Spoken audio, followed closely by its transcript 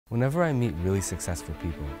Whenever I meet really successful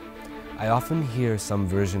people, I often hear some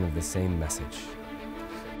version of the same message.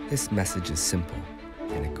 This message is simple,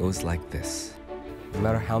 and it goes like this. No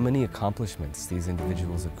matter how many accomplishments these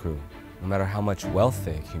individuals accrue, no matter how much wealth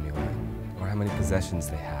they accumulate, or how many possessions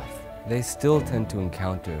they have, they still tend to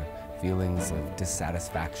encounter feelings of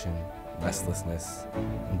dissatisfaction, restlessness,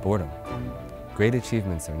 and boredom. Great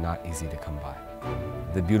achievements are not easy to come by.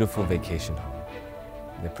 The beautiful vacation home,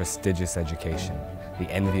 the prestigious education, the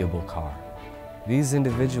enviable car. These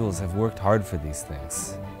individuals have worked hard for these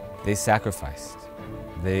things. They sacrificed.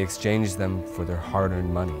 They exchanged them for their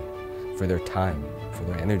hard-earned money, for their time, for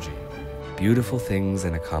their energy. Beautiful things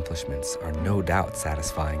and accomplishments are no doubt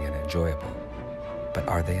satisfying and enjoyable, but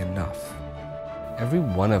are they enough? Every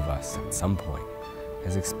one of us at some point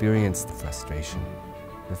has experienced the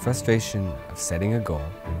frustration of setting a goal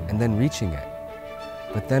and then reaching it,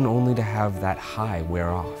 but then only to have that high wear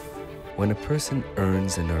off. When a person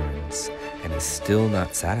earns and earns and is still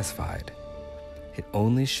not satisfied, it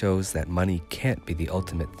only shows that money can't be the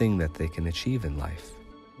ultimate thing that they can achieve in life.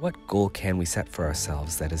 What goal can we set for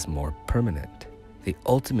ourselves that is more permanent? The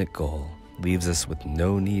ultimate goal leaves us with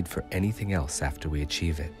no need for anything else after we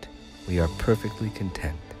achieve it. We are perfectly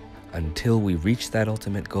content. Until we reach that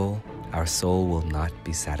ultimate goal, our soul will not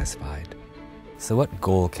be satisfied. So what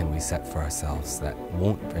goal can we set for ourselves that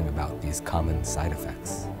won't bring about these common side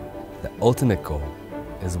effects? The ultimate goal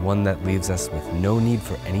is one that leaves us with no need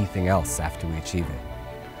for anything else after we achieve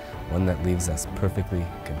it. One that leaves us perfectly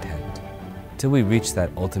content. Till we reach that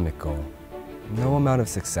ultimate goal, no amount of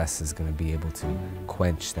success is going to be able to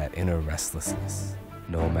quench that inner restlessness.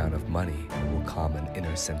 No amount of money will calm an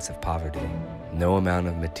inner sense of poverty. No amount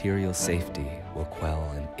of material safety will quell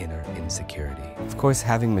an inner insecurity. Of course,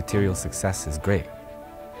 having material success is great,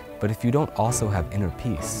 but if you don't also have inner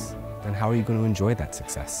peace, then how are you going to enjoy that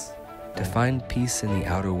success? To find peace in the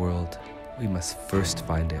outer world, we must first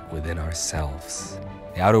find it within ourselves.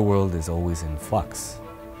 The outer world is always in flux.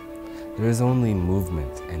 There is only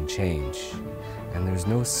movement and change, and there's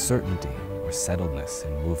no certainty or settledness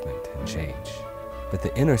in movement and change. But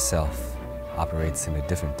the inner self operates in a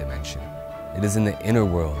different dimension. It is in the inner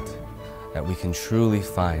world that we can truly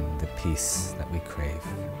find the peace that we crave.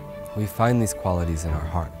 We find these qualities in our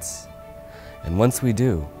hearts, and once we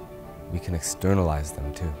do, we can externalize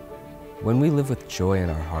them too. When we live with joy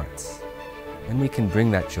in our hearts, then we can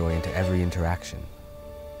bring that joy into every interaction.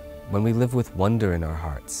 When we live with wonder in our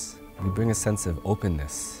hearts, we bring a sense of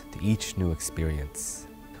openness to each new experience.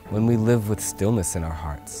 When we live with stillness in our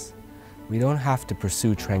hearts, we don't have to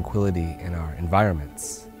pursue tranquility in our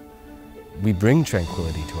environments. We bring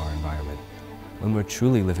tranquility to our environment. When we're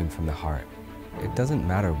truly living from the heart, it doesn't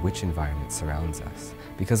matter which environment surrounds us,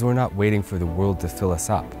 because we're not waiting for the world to fill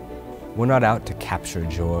us up. We're not out to capture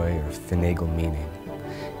joy or finagle meaning.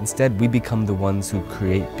 Instead, we become the ones who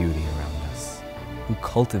create beauty around us, who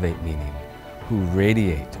cultivate meaning, who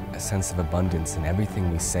radiate a sense of abundance in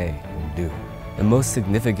everything we say and do. The most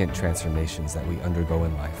significant transformations that we undergo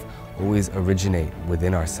in life always originate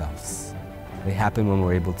within ourselves. They happen when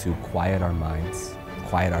we're able to quiet our minds,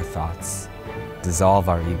 quiet our thoughts, dissolve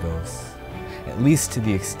our egos, at least to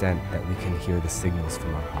the extent that we can hear the signals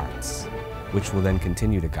from our hearts, which will then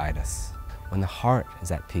continue to guide us. When the heart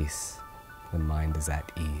is at peace, the mind is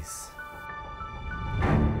at ease.